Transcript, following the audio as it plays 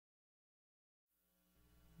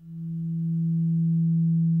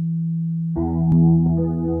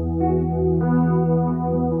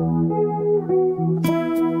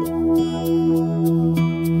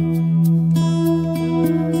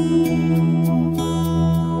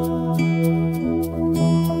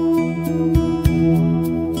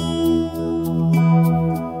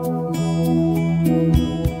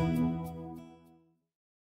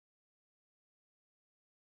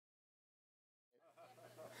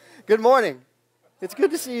Good morning. It's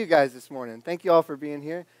good to see you guys this morning. Thank you all for being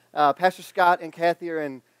here. Pastor Scott and Kathy are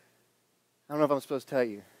in, I don't know if I'm supposed to tell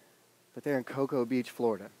you, but they're in Cocoa Beach,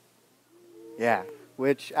 Florida. Yeah,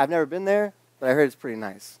 which I've never been there, but I heard it's pretty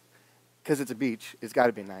nice. Because it's a beach, it's got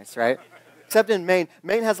to be nice, right? Except in Maine.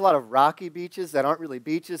 Maine has a lot of rocky beaches that aren't really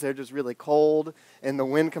beaches. They're just really cold, and the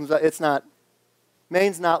wind comes up.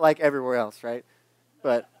 Maine's not like everywhere else, right?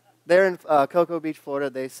 But they're in Cocoa Beach,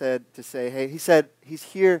 Florida. They said to say, hey, he said he's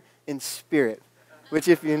here in spirit, which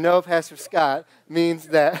if you know Pastor Scott means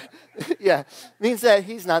that, means that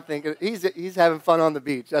he's not thinking, he's having fun on the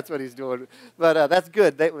beach. That's what he's doing. But that's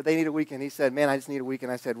good. They need a weekend. He said, man, I just need a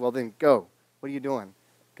weekend. I said, well, then go. What are you doing?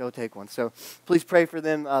 Go take one. So please pray for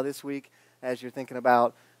them this week as you're thinking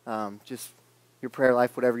about just your prayer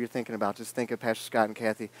life, whatever you're thinking about. Just think of Pastor Scott and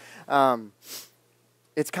Kathy.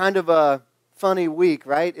 It's kind of a funny week,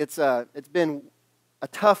 right? It's been a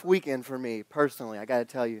tough weekend for me personally, I got to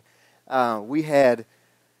tell you. We had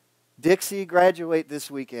Dixie graduate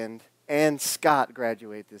this weekend and Scott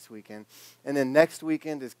graduate this weekend. And then next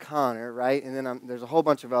weekend is Connor, right? And then there's a whole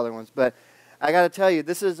bunch of other ones. But I got to tell you,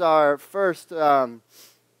 this is our first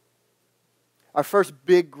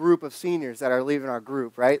big group of seniors that are leaving our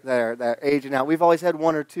group, right? That are aging out. We've always had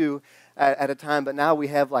one or two at a time, but now we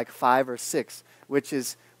have like 5 or 6, which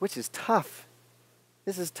is tough.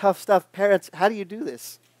 This is tough stuff. Parents, how do you do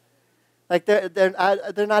this? Like they're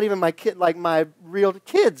not even my kid, like my real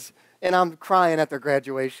kids, and I'm crying at their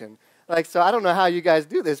graduation. Like, so I don't know how you guys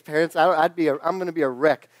do this, parents. I'm going to be a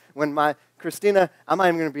wreck when Christina, I'm not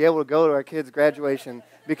even going to be able to go to our kids' graduation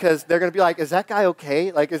because they're going to be like, is that guy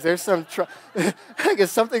okay? Like, is there some,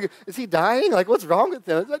 like, is he dying? Like, what's wrong with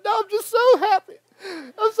him? It's like, no, I'm just so happy.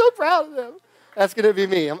 I'm so proud of him. That's going to be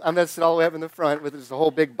me. I'm going to sit all the way up in the front with just a whole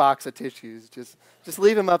big box of tissues. Just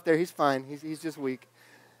leave him up there. He's fine. He's just weak.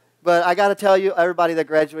 But I got to tell you, everybody that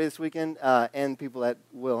graduated this weekend and people that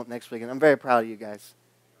will next weekend, I'm very proud of you guys.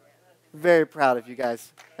 Very proud of you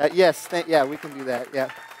guys. Yes, we can do that. Yeah.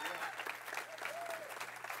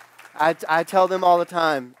 I tell them all the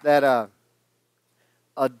time that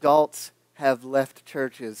adults have left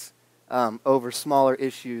churches over smaller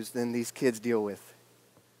issues than these kids deal with.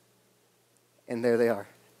 And there they are.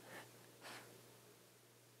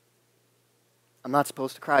 I'm not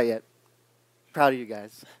supposed to cry yet. Proud of you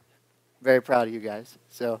guys. Very proud of you guys.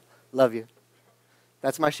 So, love you.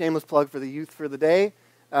 That's my shameless plug for the youth for the day.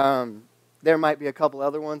 There might be a couple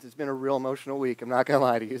other ones. It's been a real emotional week. I'm not going to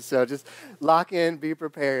lie to you. So, just lock in, be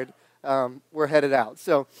prepared. We're headed out.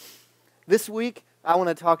 So, this week, I want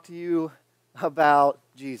to talk to you about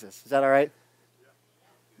Jesus. Is that all right? Yeah.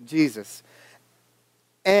 Jesus.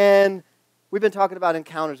 And we've been talking about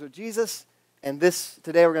encounters with Jesus. And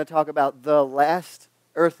today we're going to talk about the last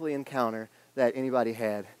earthly encounter that anybody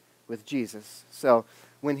had with Jesus. So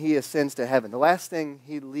when he ascends to heaven, the last thing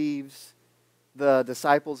he leaves the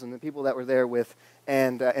disciples and the people that were there with,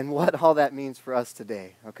 and what all that means for us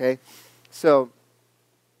today. Okay, so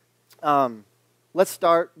let's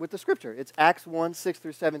start with the scripture. It's Acts 1, 6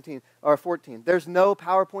 through 17 or 14. There's no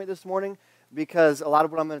PowerPoint this morning because a lot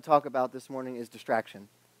of what I'm going to talk about this morning is distraction.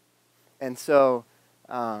 And so,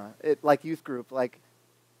 like youth group, like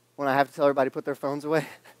when I have to tell everybody to put their phones away.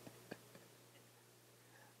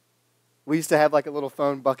 We used to have like a little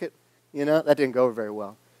phone bucket, that didn't go over very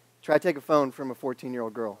well. Try to take a phone from a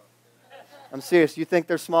 14-year-old girl. I'm serious. You think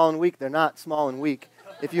they're small and weak? They're not small and weak.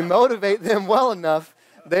 If you motivate them well enough,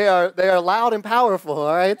 they are loud and powerful,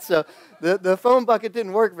 all right? So the phone bucket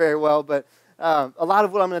didn't work very well, but a lot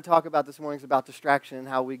of what I'm going to talk about this morning is about distraction and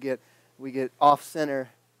how we get off center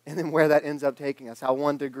and then where that ends up taking us, how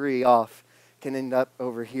 1 degree off can end up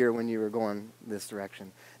over here when you were going this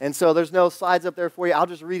direction. And so there's no slides up there for you. I'll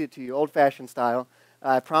just read it to you, old-fashioned style.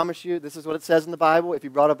 I promise you, this is what it says in the Bible. If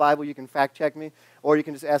you brought a Bible, you can fact check me, or you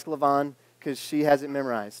can just ask LaVon because she has it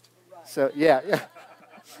memorized. So, yeah.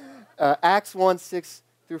 Acts 1, 6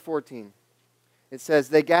 through 14. It says,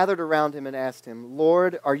 they gathered around him and asked him,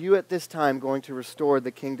 Lord, are you at this time going to restore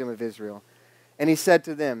the kingdom of Israel? And he said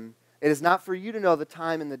to them, it is not for you to know the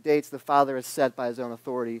time and the dates the Father has set by his own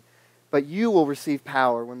authority, but you will receive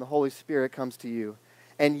power when the Holy Spirit comes to you.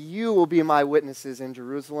 And you will be my witnesses in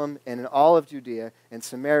Jerusalem and in all of Judea and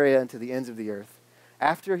Samaria and to the ends of the earth.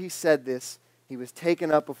 After he said this, he was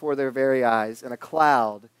taken up before their very eyes, and a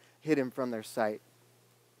cloud hid him from their sight.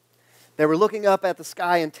 They were looking up at the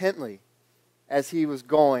sky intently as he was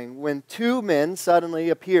going, when 2 men suddenly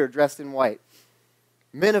appeared dressed in white.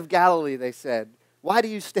 Men of Galilee, they said, why do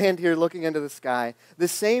you stand here looking into the sky? The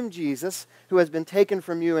same Jesus who has been taken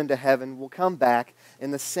from you into heaven will come back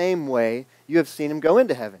in the same way you have seen him go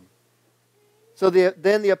into heaven. So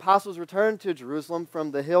then the apostles returned to Jerusalem from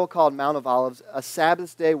the hill called Mount of Olives, a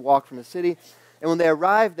Sabbath day walk from the city. And when they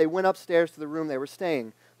arrived, they went upstairs to the room they were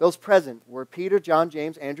staying. Those present were Peter, John,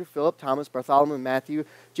 James, Andrew, Philip, Thomas, Bartholomew, Matthew,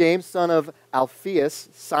 James, son of Alphaeus,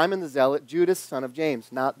 Simon the Zealot, Judas, son of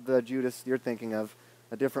James. Not the Judas you're thinking of,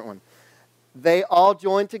 a different one. They all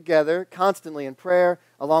joined together constantly in prayer,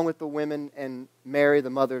 along with the women and Mary, the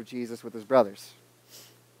mother of Jesus, with his brothers.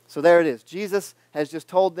 So there it is. Jesus has just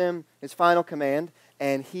told them his final command,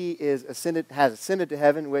 and he has ascended to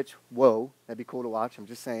heaven, which, whoa, that'd be cool to watch, I'm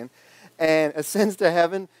just saying. And ascends to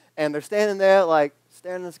heaven, and they're standing there like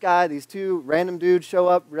staring in the sky. These two random dudes show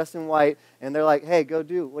up dressed in white, and they're like, hey, go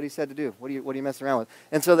do what he said to do. What are you messing around with?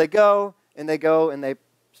 And so they go, and they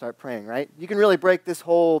start praying, right? You can really break this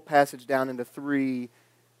whole passage down into three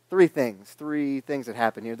things that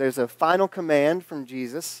happen here. There's a final command from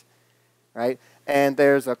Jesus, right? And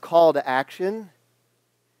there's a call to action,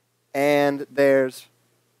 and there's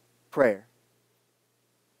prayer.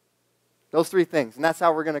 Those three things, and that's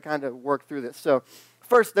how we're going to kind of work through this. So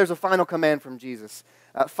first, there's a final command from Jesus.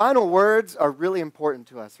 Final words are really important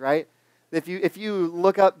to us, right? If you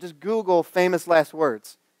look up, just Google famous last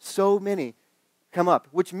words, so many come up,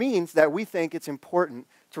 which means that we think it's important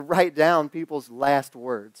to write down people's last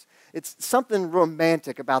words. It's something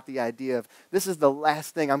romantic about the idea of this is the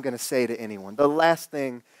last thing I'm going to say to anyone, the last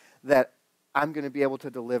thing that I'm going to be able to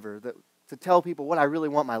deliver, to tell people what I really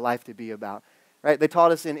want my life to be about. Right? They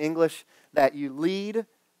taught us in English that you lead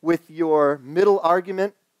with your middle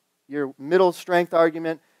argument, your middle strength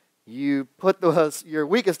argument, you put your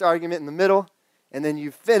weakest argument in the middle, and then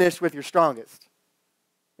you finish with your strongest.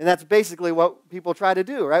 And that's basically what people try to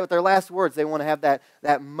do, right? With their last words, they want to have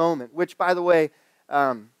that moment, which, by the way,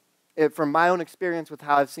 from my own experience with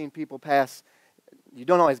how I've seen people pass, you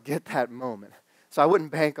don't always get that moment. So I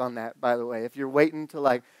wouldn't bank on that, by the way. If you're waiting to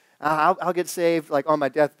like, I'll get saved like on my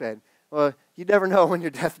deathbed. Well, you never know when your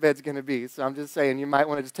deathbed's going to be. So I'm just saying you might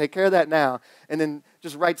want to just take care of that now and then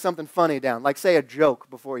just write something funny down. Like say a joke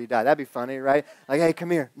before you die. That'd be funny, right? Like, hey, come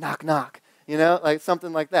here. Knock, knock. You know, like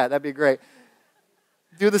something like that. That'd be great.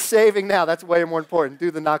 Do the saving now. That's way more important.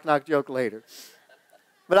 Do the knock, knock joke later.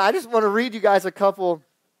 But I just want to read you guys a couple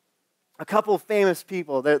famous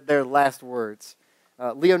people, their last words.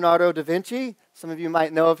 Leonardo da Vinci, some of you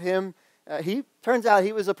might know of him. Turns out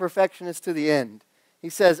he was a perfectionist to the end. He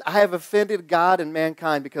says, I have offended God and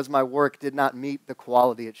mankind because my work did not meet the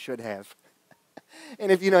quality it should have.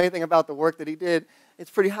 And if you know anything about the work that he did, it's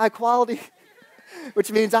pretty high quality,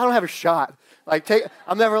 which means I don't have a shot.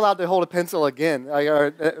 I'm never allowed to hold a pencil again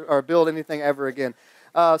or build anything ever again.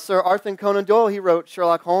 Sir Arthur Conan Doyle, he wrote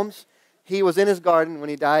Sherlock Holmes. He was in his garden when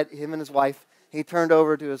he died, him and his wife. He turned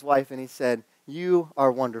over to his wife and he said, you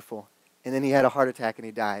are wonderful. And then he had a heart attack and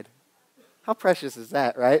he died. How precious is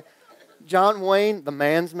that, right? John Wayne, the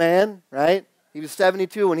man's man, right? He was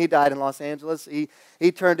 72 when he died in Los Angeles.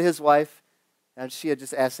 He turned to his wife, and she had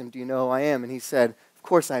just asked him, do you know who I am? And he said, of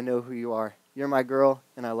course I know who you are. You're my girl,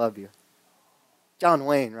 and I love you. John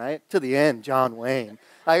Wayne, right? To the end, John Wayne.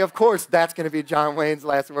 Like, of course that's going to be John Wayne's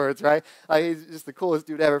last words, right? Like, he's just the coolest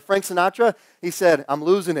dude ever. Frank Sinatra, he said, I'm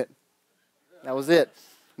losing it. That was it.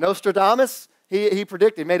 Nostradamus, he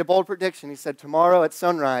predicted, made a bold prediction. He said, tomorrow at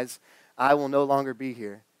sunrise, I will no longer be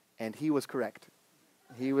here. And he was correct.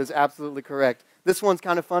 He was absolutely correct. This one's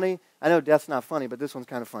kind of funny. I know death's not funny, but this one's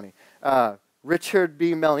kind of funny. Richard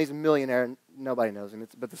B. Mellon, he's a millionaire. Nobody knows him,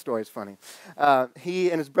 but the story's funny.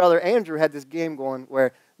 He and his brother Andrew had this game going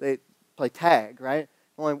where they play tag, right?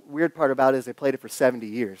 The only weird part about it is they played it for 70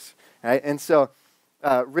 years, right? And so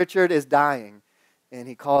Richard is dying, and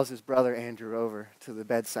he calls his brother Andrew over to the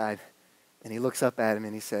bedside, and he looks up at him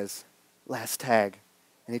and he says, last tag.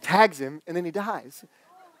 And he tags him, and then he dies.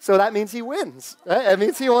 So that means he wins. Right? That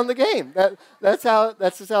means he won the game. That's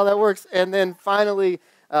just how that works. And then finally,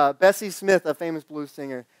 Bessie Smith, a famous blues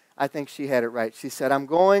singer, I think she had it right. She said, I'm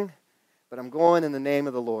going, but I'm going in the name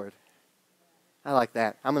of the Lord. I like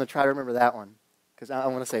that. I'm going to try to remember that one because I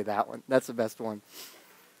want to say that one. That's the best one.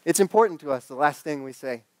 It's important to us, the last thing we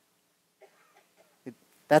say.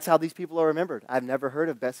 That's how these people are remembered. I've never heard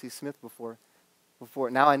of Bessie Smith before.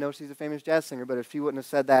 Now I know she's a famous jazz singer, but if she wouldn't have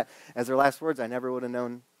said that as her last words, I never would have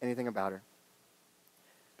known anything about her.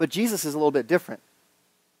 But Jesus is a little bit different.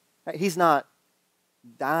 Right? He's not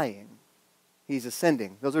dying. He's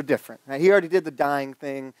ascending. Those are different. Right? He already did the dying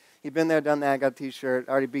thing. He'd been there, done that, got a t-shirt,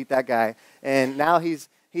 already beat that guy. And now he's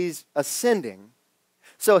ascending.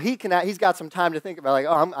 So he's got some time to think about, like,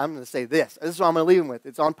 oh, I'm going to say this. This is what I'm going to leave him with.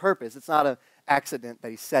 It's on purpose. It's not an accident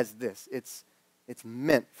that he says this. It's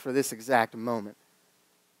meant for this exact moment.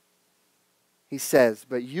 he says,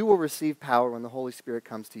 but you will receive power when the Holy Spirit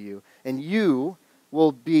comes to you, and you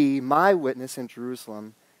will be my witness in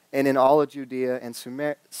Jerusalem and in all of Judea and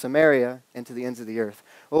Samaria and to the ends of the earth.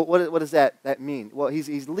 Well, what does that mean? Well,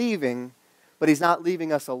 he's leaving, but he's not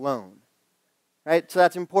leaving us alone. Right? So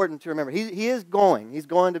that's important to remember. He is going. He's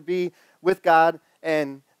going to be with God,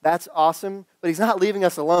 and that's awesome, but he's not leaving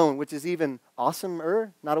us alone, which is even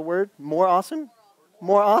awesomer, not a word, more awesome?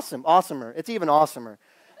 More awesome, awesomer. It's even awesomer.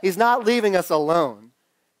 He's not leaving us alone.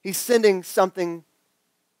 He's sending something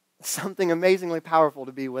amazingly powerful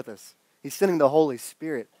to be with us. He's sending the Holy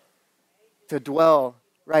Spirit to dwell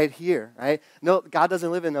right here, right? No, God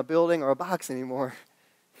doesn't live in a building or a box anymore.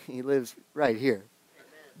 He lives right here.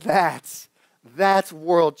 That's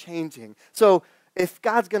world changing. So if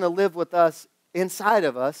God's going to live with us, inside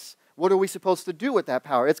of us, what are we supposed to do with that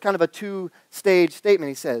power? It's kind of a two-stage statement.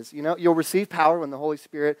 He says, you'll receive power when the Holy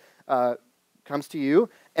Spirit comes to you,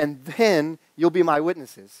 and then you'll be my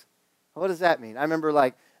witnesses. What does that mean? I remember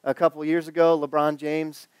like a couple years ago, LeBron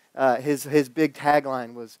James, his big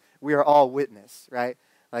tagline was, "We are all witness," right?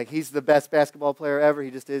 Like, he's the best basketball player ever. He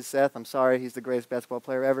just is, Seth. I'm sorry. He's the greatest basketball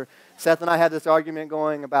player ever. Seth and I had this argument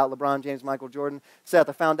going about LeBron James, Michael Jordan. Seth,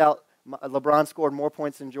 I found out LeBron scored more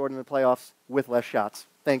points than Jordan in the playoffs with less shots.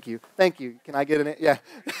 Thank you. Thank you. Can I get in it? Yeah.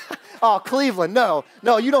 Oh, Cleveland. No,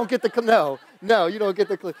 you don't get the, no, you don't get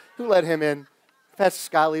the, who let him in? Pastor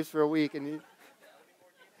Scott leaves for a week and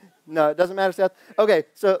no, it doesn't matter, Seth. Okay,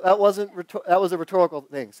 so that was a rhetorical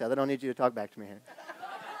thing, Seth. I don't need you to talk back to me here.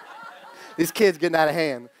 These kids getting out of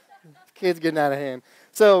hand.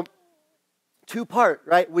 So, two-part,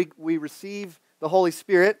 right? We receive the Holy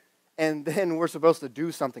Spirit, and then we're supposed to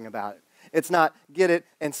do something about it. It's not get it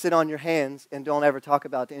and sit on your hands and don't ever talk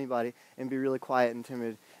about it to anybody and be really quiet and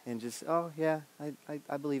timid and just, oh, yeah,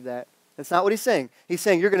 I believe that. That's not what he's saying. He's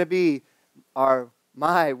saying you're going to be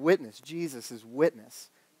my witness, Jesus' witness.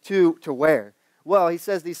 To where? Well, he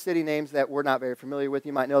says these city names that we're not very familiar with.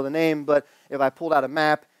 You might know the name, but if I pulled out a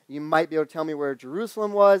map, you might be able to tell me where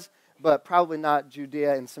Jerusalem was, but probably not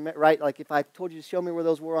Judea and Samaria, right? Like if I told you to show me where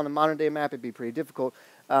those were on a modern-day map, it'd be pretty difficult.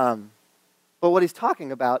 But what he's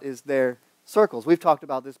talking about is their circles. We've talked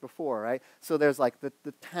about this before, right? So there's like the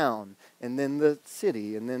town, and then the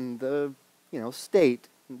city, and then the state.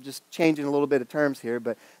 I'm just changing a little bit of terms here,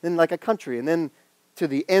 but then like a country, and then to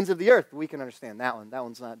the ends of the earth. We can understand that one. That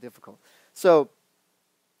one's not difficult. So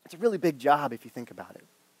it's a really big job if you think about it.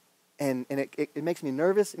 And it makes me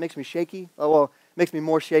nervous. It makes me shaky. Oh, well, it makes me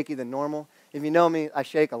more shaky than normal. If you know me, I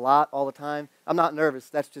shake a lot all the time. I'm not nervous.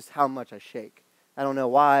 That's just how much I shake. I don't know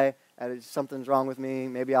why. Something's wrong with me.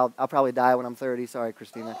 Maybe I'll probably die when I'm 30. Sorry,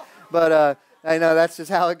 Christina. But I know that's just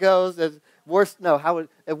how it goes. Worst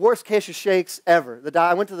case of shakes ever.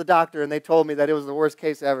 I went to the doctor and they told me that it was the worst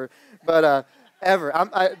case ever. But ever.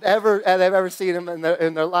 They've ever seen them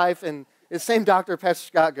in their life. And the same doctor Pastor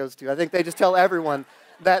Scott goes to. I think they just tell everyone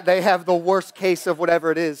that they have the worst case of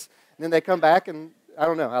whatever it is. And then they come back, and I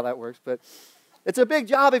don't know how that works. But it's a big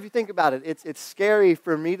job if you think about it. It's scary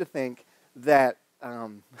for me to think that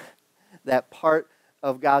that part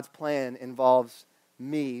of God's plan involves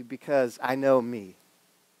me because I know me.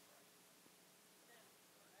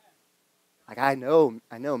 Like I know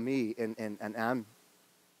me, and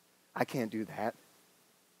I can't do that.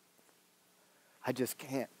 I just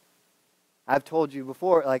can't. I've told you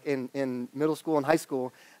before, like in middle school and high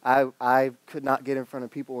school, I could not get in front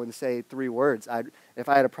of people and say 3 words. If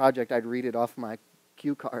I had a project, I'd read it off my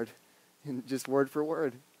cue card, and just word for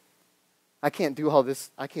word. I can't do all this.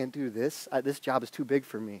 I can't do this. This job is too big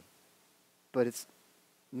for me. But it's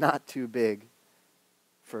not too big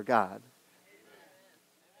for God.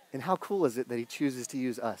 And how cool is it that he chooses to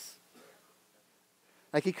use us?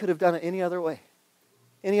 Like he could have done it any other way.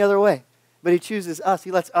 Any other way. But he chooses us. He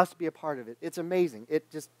lets us be a part of it. It's amazing.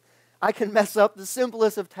 I can mess up the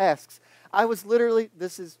simplest of tasks. I was literally,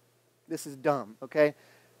 this is dumb, okay?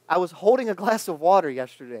 I was holding a glass of water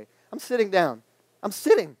yesterday. I'm sitting down.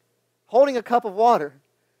 Holding a cup of water.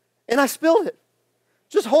 And I spilled it.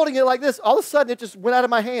 Just holding it like this. All of a sudden, it just went out of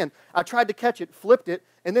my hand. I tried to catch it, flipped it,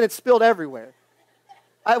 and then it spilled everywhere.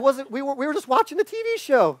 We were just watching a TV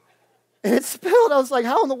show. And it spilled. I was like,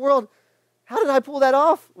 how in the world, how did I pull that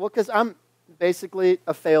off? Well, because I'm basically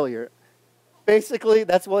a failure. Basically,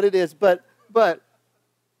 that's what it is. But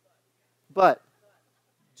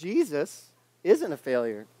Jesus isn't a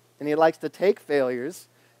failure. And he likes to take failures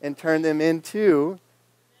and turn them into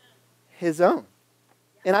his own.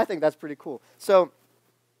 And I think that's pretty cool. So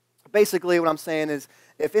basically what I'm saying is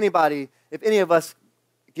if any of us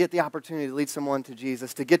get the opportunity to lead someone to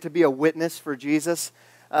Jesus, to get to be a witness for Jesus,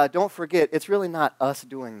 don't forget, it's really not us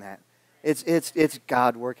doing that. It's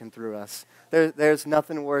God working through us. There's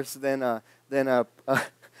nothing worse than a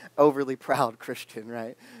overly proud Christian,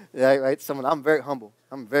 right? Yeah, right? I'm very humble.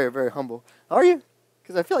 I'm very, very humble. Are you?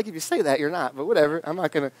 Because I feel like if you say that, you're not. But whatever.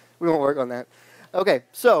 We won't work on that. Okay,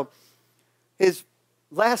 so his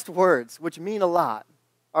last words, which mean a lot,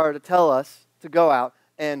 are to tell us to go out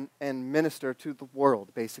and minister to the world,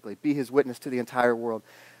 basically. Be his witness to the entire world.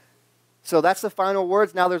 So that's the final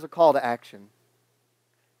words. Now there's a call to action.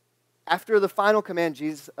 After the final command,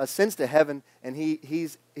 Jesus ascends to heaven, and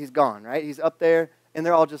he's gone, right? He's up there, and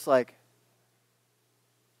they're all just like,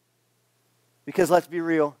 because let's be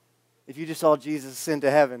real, if you just saw Jesus ascend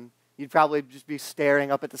to heaven, you'd probably just be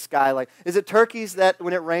staring up at the sky like, is it turkeys that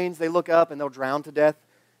when it rains, they look up and they'll drown to death?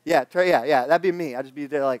 Yeah, that'd be me. I'd just be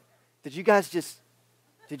there like, did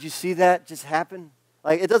you see that just happen?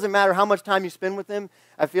 Like, it doesn't matter how much time you spend with him.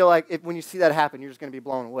 I feel like when you see that happen, you're just going to be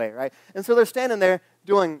blown away, right? And so they're standing there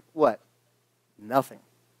doing what? Nothing.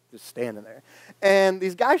 Just standing there. And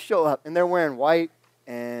these guys show up, and they're wearing white,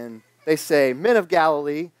 and they say, "Men of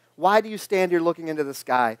Galilee, why do you stand here looking into the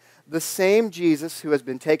sky? The same Jesus who has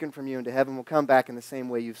been taken from you into heaven will come back in the same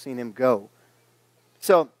way you've seen him go."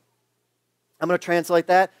 So I'm going to translate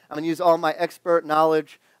that. I'm going to use all my expert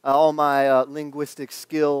knowledge, all my linguistic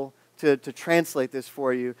skill to translate this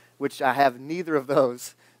for you, which I have neither of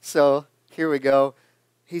those. So here we go.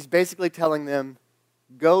 He's basically telling them,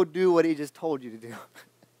 go do what he just told you to do.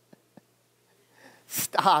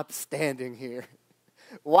 Stop standing here.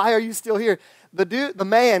 Why are you still here? The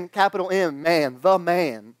man, capital M, man, the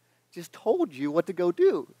man, just told you what to go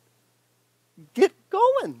do. Get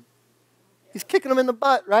going. He's kicking them in the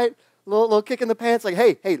butt, right? Little kick in the pants, like,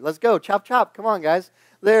 hey, let's go, chop, chop. Come on, guys.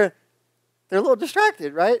 They're a little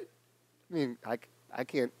distracted, right? I mean, I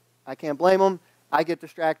can't blame them. I get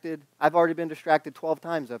distracted. I've already been distracted 12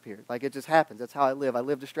 times up here. Like, it just happens. That's how I live. I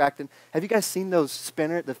live distracted. Have you guys seen those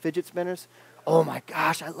the fidget spinners? Oh my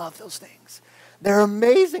gosh, I love those things. They're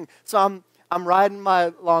amazing. So I'm riding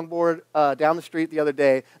my longboard down the street the other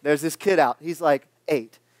day. There's this kid out. He's like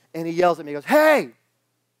 8. And he yells at me. He goes, "Hey!"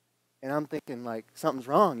 And I'm thinking, like, something's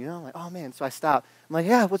wrong, you know? I'm like, oh, man. So I stop. I'm like,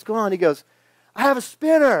 "Yeah, what's going on?" He goes, "I have a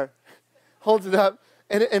spinner." Holds it up.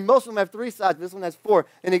 And most of them have 3 sides. This one has 4.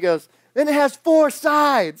 And he goes, "Then it has 4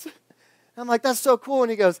 sides." I'm like, "That's so cool."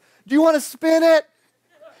 And he goes, "Do you want to spin it?"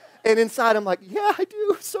 And inside I'm like, "Yeah, I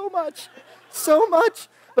do. So much. So much."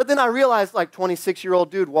 But then I realized, like,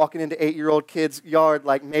 26-year-old dude walking into 8-year-old kid's yard,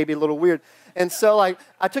 like, maybe a little weird. And so, like,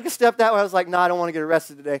 I took a step that way. I was like, "No, I don't want to get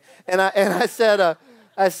arrested today." And I said,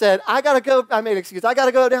 "I got to go." I made an excuse. "I got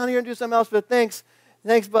to go down here and do something else, but thanks,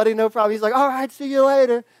 buddy, no problem." He's like, "All right, see you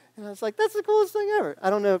later." And I was like, "That's the coolest thing ever." I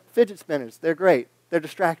don't know, fidget spinners, they're great. They're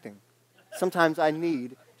distracting. Sometimes I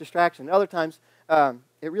need distraction. Other times,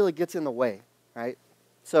 it really gets in the way, right?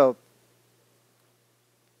 So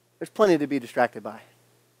there's plenty to be distracted by.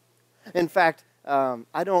 In fact,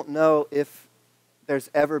 I don't know if there's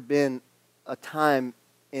ever been a time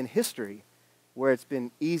in history where it's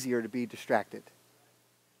been easier to be distracted.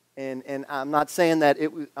 And I'm not saying that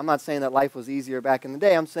I'm not saying that life was easier back in the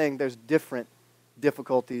day. I'm saying there's different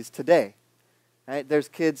difficulties today. Right? There's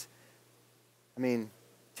kids,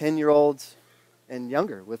 10-year-olds and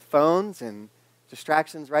younger with phones and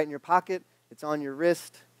distractions right in your pocket. It's on your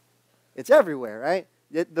wrist. It's everywhere, right?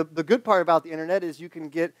 The good part about the internet is you can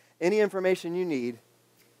get any information you need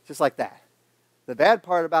just like that. The bad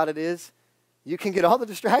part about it is you can get all the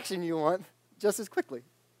distraction you want just as quickly.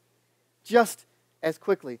 Just as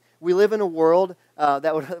quickly. We live in a world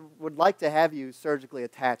that would like to have you surgically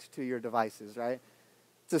attached to your devices, right?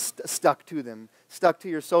 Just stuck to them. Stuck to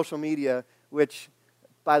your social media, which,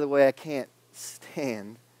 by the way, I can't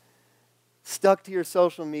stand. Stuck to your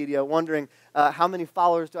social media, wondering how many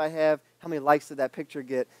followers do I have? How many likes did that picture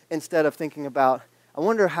get? Instead of thinking about, I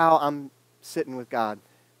wonder how I'm sitting with God.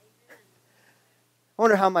 I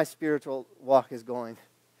wonder how my spiritual walk is going.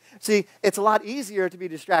 See, it's a lot easier to be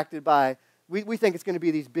distracted by, we think it's going to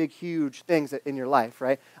be these big, huge things in your life,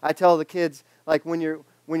 right? I tell the kids, like, when you're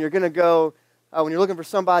going to go, when you're looking for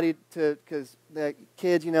somebody to, because the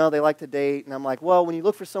kids, they like to date, and I'm like, well, when you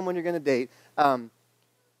look for someone you're going to date,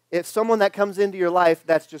 if someone that comes into your life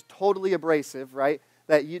that's just totally abrasive, right,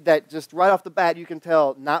 that just right off the bat you can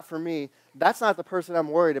tell, not for me, that's not the person I'm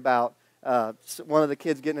worried about one of the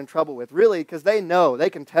kids getting in trouble with. Really, because they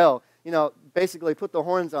can tell, basically put the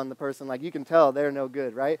horns on the person, like you can tell they're no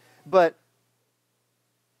good, right? But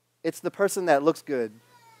it's the person that looks good,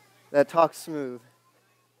 that talks smooth,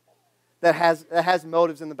 that has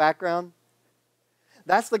motives in the background.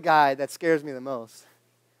 That's the guy that scares me the most.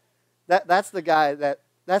 That's the guy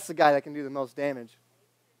that can do the most damage.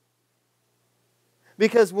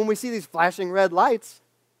 Because when we see these flashing red lights,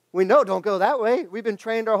 we know don't go that way. We've been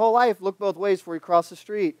trained our whole life. Look both ways before you cross the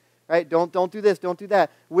street. Right? Don't do this, don't do that.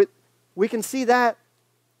 We can see that.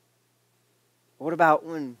 What about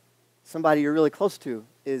when somebody you're really close to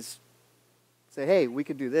is say, hey, we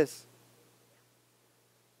could do this.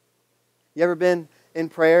 You ever been in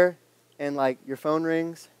prayer and like your phone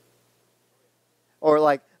rings?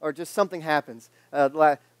 Or just something happens.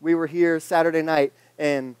 We were here Saturday night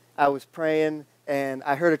and I was praying and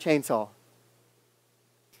I heard a chainsaw.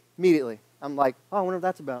 Immediately. I'm like, oh, I wonder what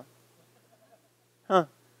that's about. Huh.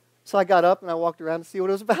 So I got up and I walked around to see what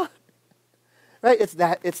it was about. Right? It's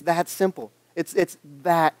that simple. It's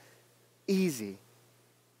that easy.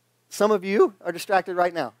 Some of you are distracted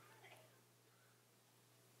right now.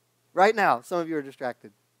 Right now, some of you are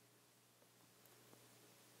distracted.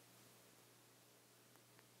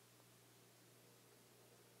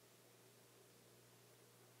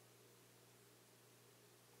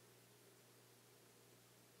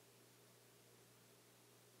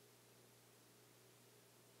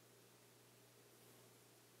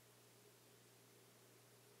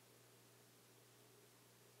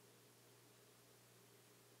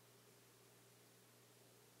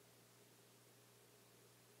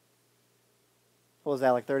 What was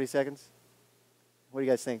that, like 30 seconds? What do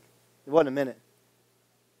you guys think? It wasn't a minute.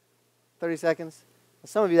 30 seconds?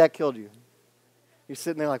 Some of you, that killed you. You're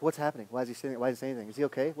sitting there like, what's happening? Why is he sitting there? Why is he saying anything? Is he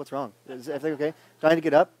okay? What's wrong? Is everything okay? Trying to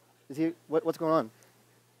get up? What's going on?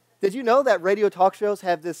 Did you know that radio talk shows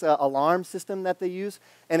have this alarm system that they use?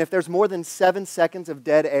 And if there's more than 7 seconds of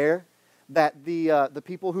dead air, that the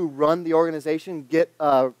people who run the organization get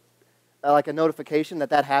like a notification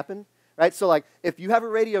that happened? Right? So like if you have a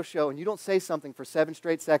radio show and you don't say something for 7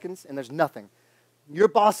 straight seconds and there's nothing, your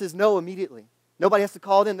bosses know immediately. Nobody has to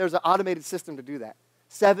call it in. There's an automated system to do that.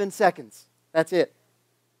 7 seconds. That's it.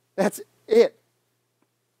 That's it.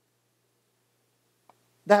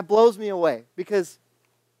 That blows me away because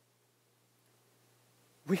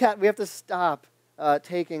we have to stop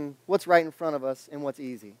taking what's right in front of us and what's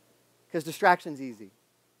easy. Because distraction's easy.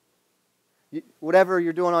 Whatever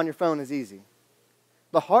you're doing on your phone is easy.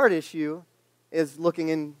 The hard issue is looking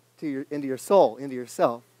into your soul, into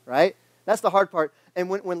yourself, right? That's the hard part. And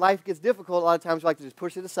when life gets difficult, a lot of times we like to just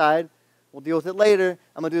push it aside. We'll deal with it later.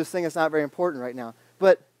 I'm going to do this thing that's not very important right now.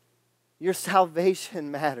 But your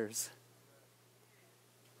salvation matters.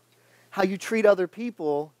 How you treat other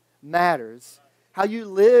people matters. How you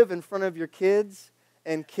live in front of your kids,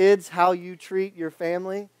 and kids, how you treat your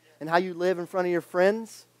family, and how you live in front of your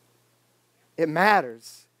friends, it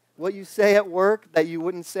matters. What you say at work that you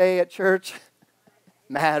wouldn't say at church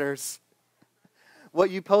matters.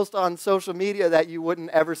 What you post on social media that you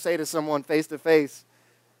wouldn't ever say to someone face to face.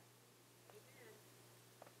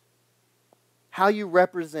 How you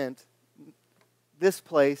represent this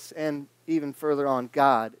place and even further on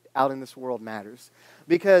God out in this world matters.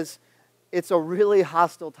 Because it's a really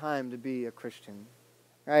hostile time to be a Christian,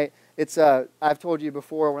 right? I've told you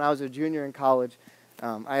before, when I was a junior in college,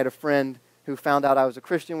 I had a friend who found out I was a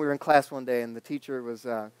Christian. We were in class one day, and the teacher was,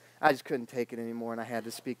 I just couldn't take it anymore, and I had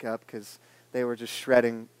to speak up because they were just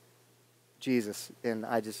shredding Jesus, and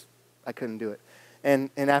I couldn't do it. And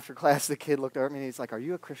after class, the kid looked over at me, and he's like, "Are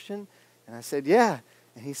you a Christian?" And I said, "Yeah."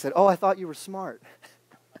 And he said, "Oh, I thought you were smart."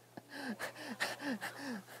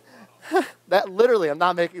 That literally, I'm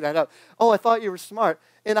not making that up. "Oh, I thought you were smart."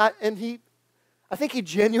 And I think he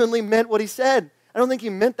genuinely meant what he said. I don't think he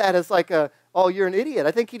meant that as like "oh, you're an idiot."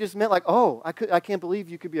 I think he just meant like, "Oh, I can't believe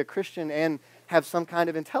you could be a Christian and have some kind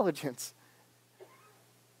of intelligence."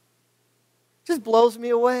 Just blows me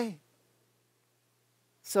away.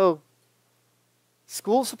 So,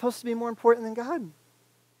 school's supposed to be more important than God.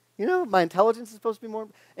 You know, my intelligence is supposed to be more,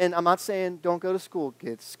 and I'm not saying don't go to school,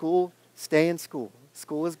 kids. School, stay in school.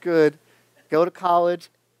 School is good. Go to college.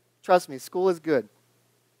 Trust me, school is good.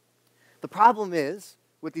 The problem is,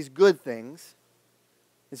 with these good things,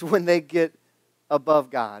 is when they get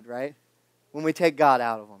above God, right? When we take God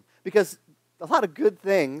out of them. Because a lot of good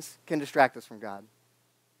things can distract us from God.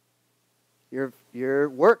 Your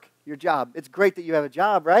work, your job. It's great that you have a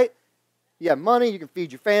job, right? You have money, you can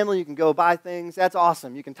feed your family, you can go buy things. That's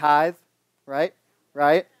awesome. You can tithe, right?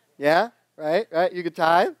 Right? Yeah? Right? You can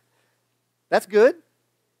tithe. That's good.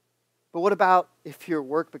 But what about if your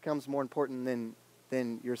work becomes more important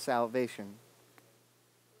than your salvation?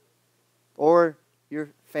 Or your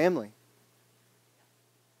family?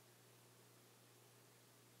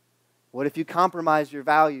 What if you compromise your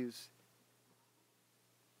values?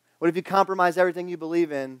 What if you compromise everything you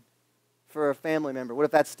believe in for a family member? What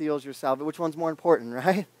if that steals your salvation? Which one's more important,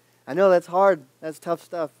 right? I know that's hard. That's tough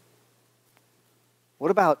stuff.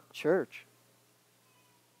 What about church?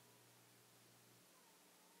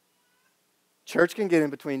 Church can get in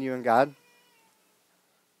between you and God.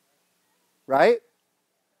 Right?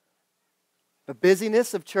 The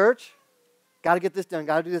busyness of church. Got to get this done.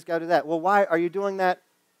 Got to do this. Got to do that. Well, why are you doing that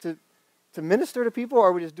to minister to people, or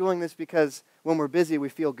are we just doing this because when we're busy, we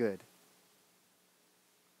feel good?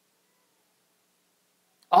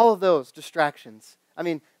 All of those distractions. I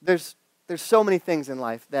mean, there's so many things in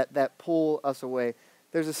life that pull us away.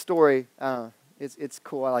 There's a story. It's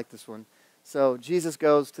cool. I like this one. So Jesus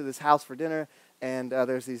goes to this house for dinner, and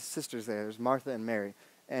there's these sisters there. There's Martha and Mary.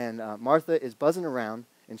 And Martha is buzzing around,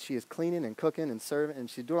 and she is cleaning and cooking and serving, and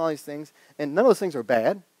she's doing all these things. And none of those things are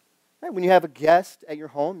bad. Right? When you have a guest at your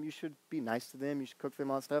home, you should be nice to them. You should cook for them,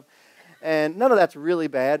 all that stuff. And none of that's really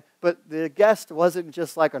bad. But the guest wasn't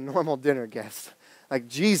just like a normal dinner guest. Like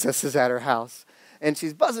Jesus is at her house. And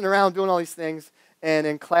she's buzzing around doing all these things. And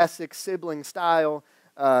in classic sibling style,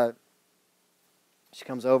 she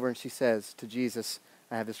comes over and she says to Jesus,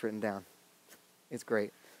 I have this written down. It's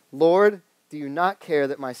great. Lord, do you not care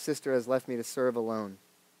that my sister has left me to serve alone?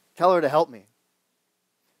 Tell her to help me.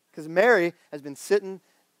 Because Mary has been sitting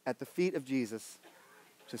at the feet of Jesus,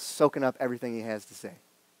 just soaking up everything he has to say.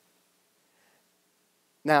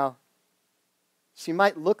 Now, she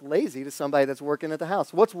might look lazy to somebody that's working at the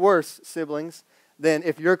house. What's worse, siblings, than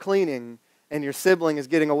if you're cleaning and your sibling is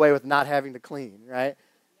getting away with not having to clean, right?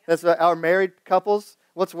 That's what our married couples,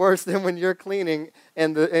 what's worse than when you're cleaning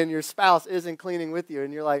and your spouse isn't cleaning with you,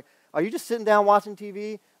 and you're like, are you just sitting down watching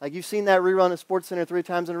TV? Like you've seen that rerun of SportsCenter 3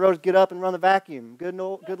 times in a row. Just get up and run the vacuum. Good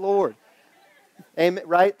Lord. Amen.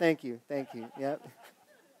 Right? Thank you. Yep.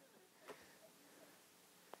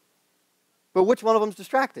 But which one of them's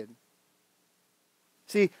distracted?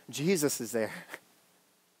 See, Jesus is there.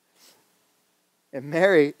 And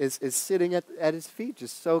Mary is sitting at his feet,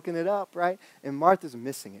 just soaking it up, right? And Martha's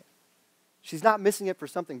missing it. She's not missing it for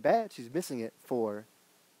something bad. She's missing it for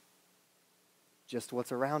just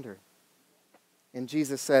what's around her. And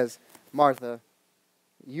Jesus says, Martha,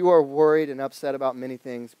 you are worried and upset about many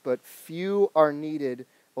things, but few are needed,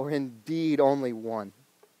 or indeed only one.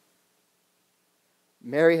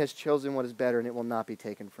 Mary has chosen what is better, and it will not be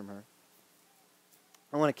taken from her.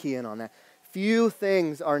 I want to key in on that. Few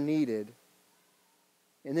things are needed.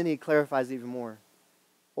 And then he clarifies even more.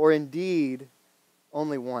 Or indeed,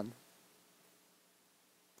 only one.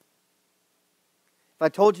 If I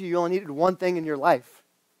told you you only needed one thing in your life,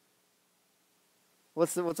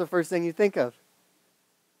 what's the first thing you think of?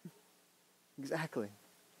 Exactly.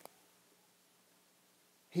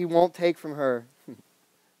 He won't take from her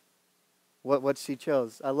what she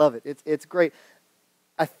chose. I love it. It's great.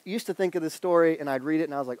 I used to think of this story, and I'd read it,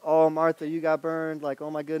 and I was like, oh, Martha, you got burned. Like,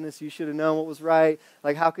 oh, my goodness, you should have known what was right.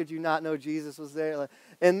 Like, how could you not know Jesus was there? Like,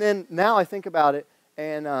 and then now I think about it,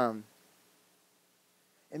 and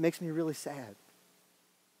it makes me really sad.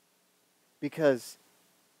 Because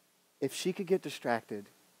if she could get distracted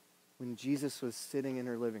when Jesus was sitting in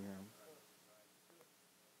her living room,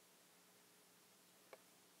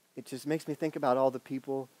 it just makes me think about all the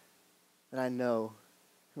people that I know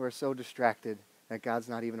who are so distracted that God's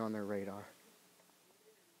not even on their radar.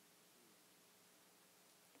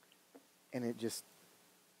 And it just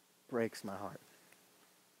breaks my heart.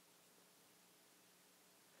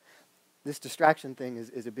 This distraction thing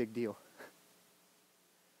is a big deal.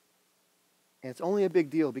 And it's only a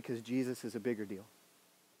big deal because Jesus is a bigger deal.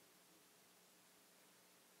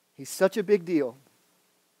 He's such a big deal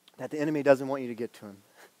that the enemy doesn't want you to get to him.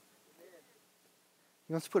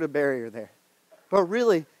 He wants to put a barrier there. But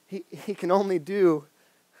really, he can only do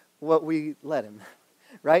what we let him,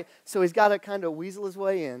 right? So he's got to kind of weasel his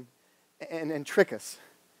way in and trick us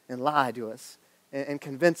and lie to us and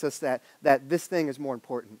convince us that this thing is more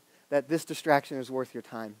important, that this distraction is worth your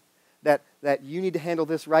time, that you need to handle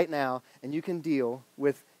this right now and you can deal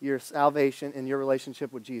with your salvation and your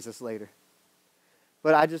relationship with Jesus later.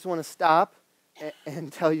 But I just want to stop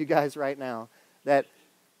and tell you guys right now that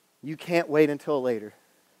you can't wait until later.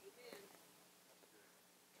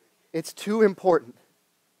 It's too important.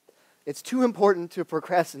 It's too important to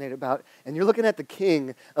procrastinate about. And you're looking at the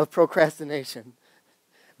king of procrastination.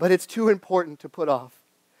 But it's too important to put off.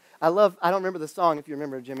 I don't remember the song, if you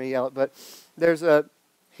remember Jimmy Yell it, but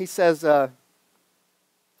he says,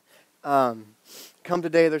 come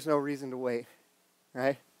today, there's no reason to wait.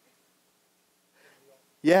 Right?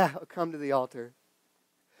 Yeah, come to the altar.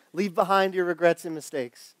 Leave behind your regrets and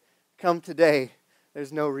mistakes. Come today,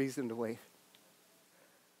 there's no reason to wait.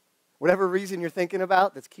 Whatever reason you're thinking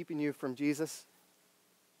about that's keeping you from Jesus,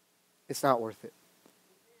 it's not worth it.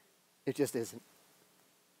 It just isn't.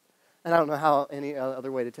 And I don't know how any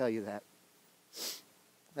other way to tell you that.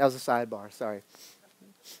 That was a sidebar, sorry.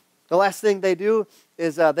 The last thing they do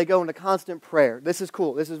is they go into constant prayer. This is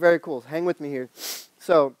cool. This is very cool. Hang with me here.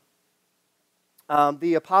 So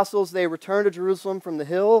the apostles, they return to Jerusalem from the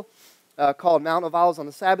hill called Mount of Olives on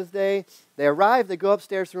the Sabbath day. They arrive, they go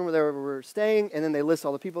upstairs to the room where they were staying, and then they list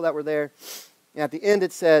all the people that were there. And at the end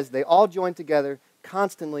it says, they all joined together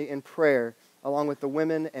constantly in prayer, along with the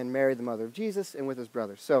women and Mary, the mother of Jesus, and with his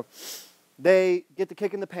brothers. So they get the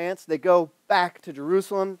kick in the pants. They go back to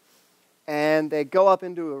Jerusalem, and they go up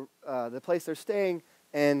into the place they're staying,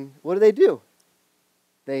 and what do?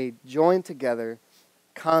 They join together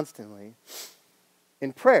constantly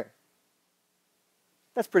in prayer.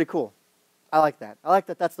 That's pretty cool. I like that. I like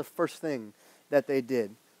that that's the first thing that they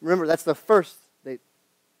did. Remember, that's the first. They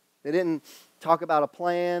didn't talk about a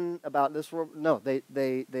plan, about this. No,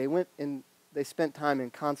 they went and they spent time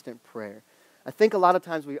in constant prayer. I think a lot of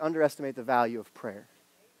times we underestimate the value of prayer.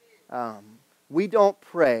 We don't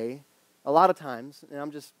pray a lot of times, and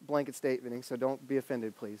I'm just blanket statementing, so don't be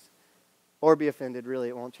offended, please. Or be offended, really,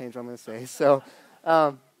 it won't change what I'm going to say. So,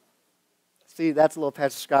 see, that's a little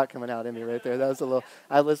Pastor Scott coming out in me right there. That was a little,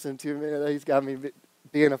 I listened to him, he's got me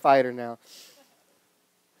being a fighter now.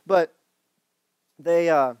 But they,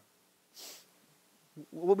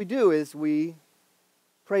 what we do is we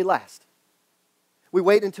pray last. We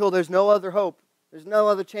wait until there's no other hope, there's no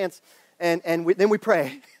other chance, and then we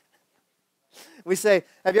pray. We say,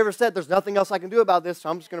 have you ever said, there's nothing else I can do about this, so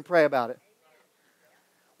I'm just going to pray about it?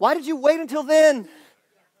 Why did you wait until then?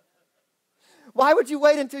 Why would you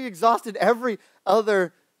wait until you exhausted every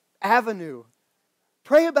other avenue?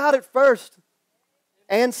 Pray about it first,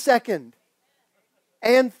 and second,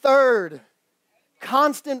 and third.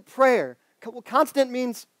 Constant prayer. Constant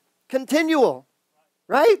means continual,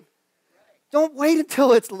 right? Don't wait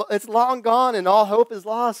until it's long gone and all hope is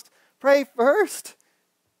lost. Pray first.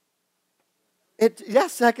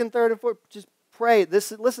 Second, third, and fourth. Just pray.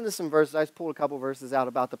 Listen to some verses. I just pulled a couple verses out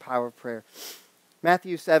about the power of prayer.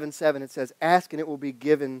 Matthew 7:7, it says, ask and it will be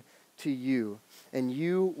given to you, and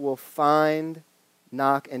you will find,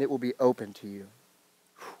 knock, and it will be open to you.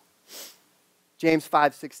 James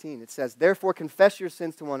 5:16, it says, therefore confess your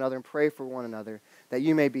sins to one another and pray for one another, that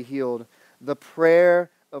you may be healed. The prayer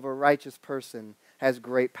of a righteous person has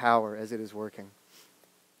great power as it is working.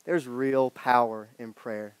 There's real power in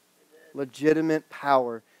prayer. Legitimate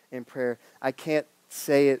power in prayer. I can't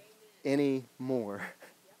say it any more.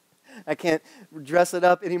 I can't dress it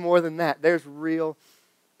up any more than that. There's real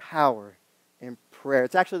power in prayer.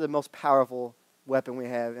 It's actually the most powerful weapon we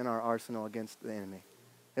have in our arsenal against the enemy.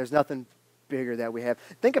 There's nothing bigger that we have.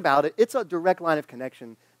 Think about it. It's a direct line of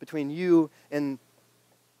connection between you and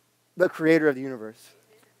the creator of the universe.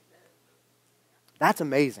 That's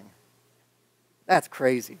amazing. That's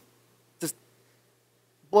crazy. Just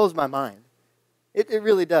blows my mind. It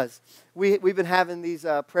really does. We've been having these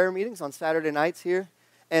prayer meetings on Saturday nights here,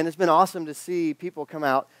 and it's been awesome to see people come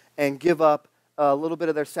out and give up a little bit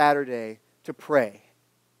of their Saturday to pray.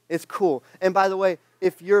 It's cool. And by the way,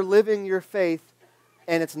 if you're living your faith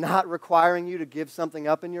and it's not requiring you to give something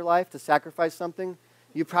up in your life, to sacrifice something,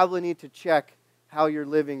 you probably need to check how you're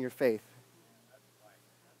living your faith.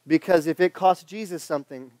 Because if it costs Jesus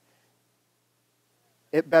something,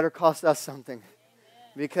 it better cost us something.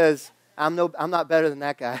 Because I'm not better than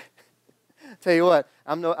that guy. Tell you what,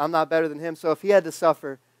 I'm not better than him. So if he had to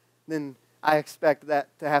suffer, then I expect that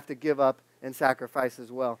to have to give up and sacrifice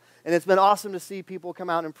as well. And it's been awesome to see people come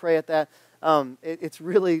out and pray at that. It's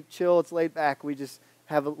really chill. It's laid back. We just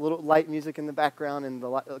have a little light music in the background, and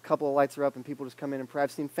a couple of lights are up, and people just come in and pray.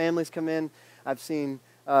 I've seen families come in. I've seen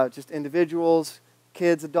just individuals,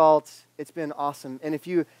 kids, adults. It's been awesome. And if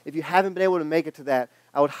you haven't been able to make it to that,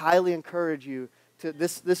 I would highly encourage you to.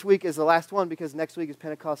 This week is the last one because next week is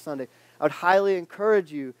Pentecost Sunday. I would highly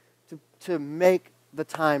encourage you to make the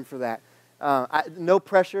time for that. No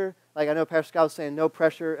pressure. Like I know Pastor Scott was saying, no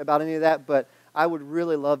pressure about any of that, but I would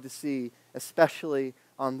really love to see, especially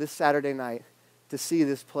on this Saturday night, to see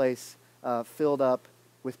this place filled up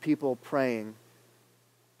with people praying,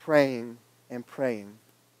 and praying.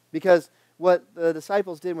 Because what the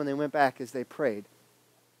disciples did when they went back is they prayed,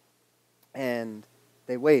 and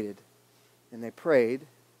they waited, and they prayed,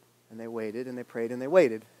 and they waited, and they prayed, and they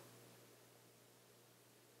waited.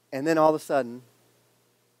 And then all of a sudden,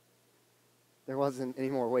 there wasn't any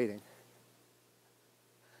more waiting.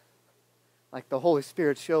 Like the Holy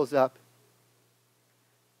Spirit shows up,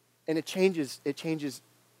 and it changes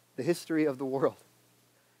the history of the world.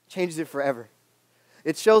 Changes it forever.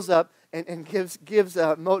 It shows up and gives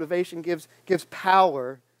motivation, gives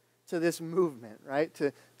power to this movement, right?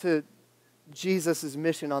 To Jesus'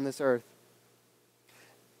 mission on this earth.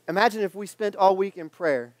 Imagine if we spent all week in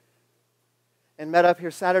prayer, and met up here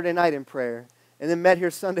Saturday night in prayer, and then met here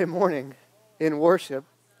Sunday morning in worship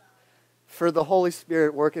for the Holy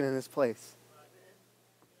Spirit working in this place.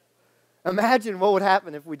 Imagine what would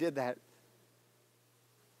happen if we did that.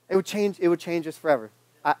 It would change us forever.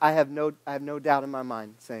 I have no doubt in my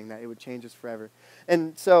mind saying that. It would change us forever.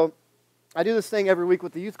 And so I do this thing every week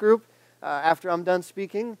with the youth group. After I'm done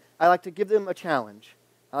speaking, I like to give them a challenge.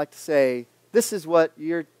 I like to say, this is what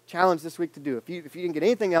you're challenged this week to do. If you didn't get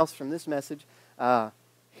anything else from this message,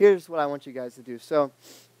 here's what I want you guys to do. So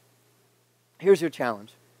here's your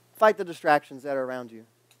challenge. Fight the distractions that are around you.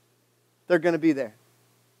 They're going to be there.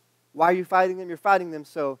 Why are you fighting them? You're fighting them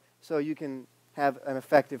so you can have an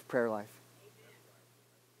effective prayer life.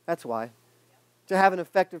 That's why. To have an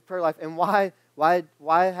effective prayer life. And why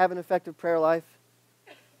have an effective prayer life?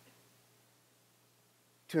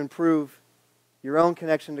 To improve your own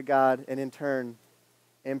connection to God and in turn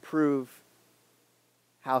improve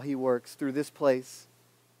how He works through this place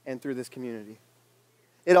and through this community.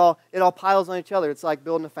 It all piles on each other. It's like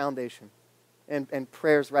building a foundation. And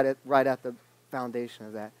prayer's right at the foundation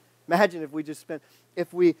of that. Imagine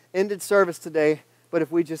if we ended service today, but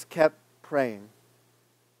if we just kept praying.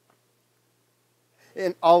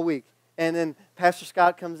 And all week. And then Pastor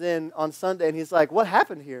Scott comes in on Sunday and he's like, what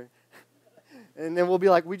happened here? And then we'll be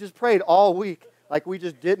like, we just prayed all week. Like we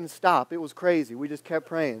just didn't stop. It was crazy. We just kept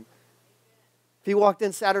praying. If he walked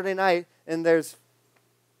in Saturday night and there's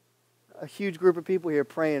a huge group of people here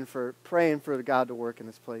praying for God to work in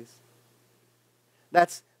this place.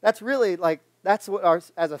 That's really like, that's what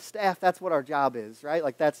as a staff, that's what our job is, right?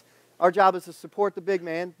 Like our job is to support the big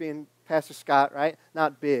man, being Pastor Scott, right?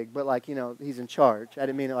 Not big, but like, he's in charge. I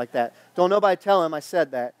didn't mean it like that. Don't nobody tell him I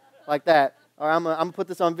said that, like that. Or I'm going to put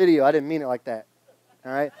this on video. I didn't mean it like that.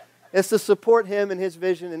 All right? It's to support him and his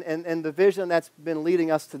vision and the vision that's been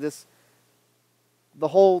leading us to this. The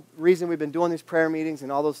whole reason we've been doing these prayer meetings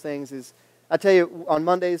and all those things is, I tell you, on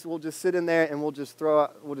Mondays we'll just sit in there and we'll just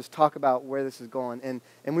talk about where this is going.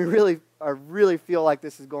 And we really feel like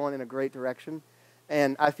this is going in a great direction.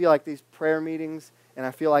 And I feel like these prayer meetings and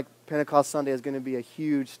I feel like Pentecost Sunday is going to be a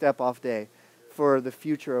huge step-off day for the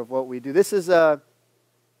future of what we do. This is a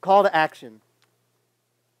call to action.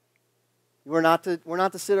 We're not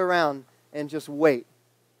to sit around and just wait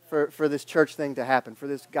for this church thing to happen, for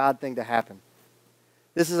this God thing to happen.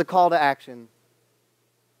 This is a call to action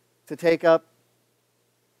to take up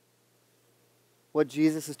what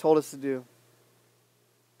Jesus has told us to do,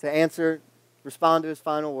 to respond to His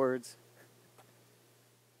final words,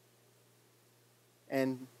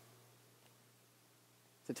 and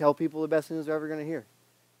to tell people the best news they're ever going to hear.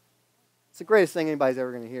 It's the greatest thing anybody's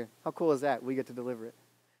ever going to hear. How cool is that? We get to deliver it.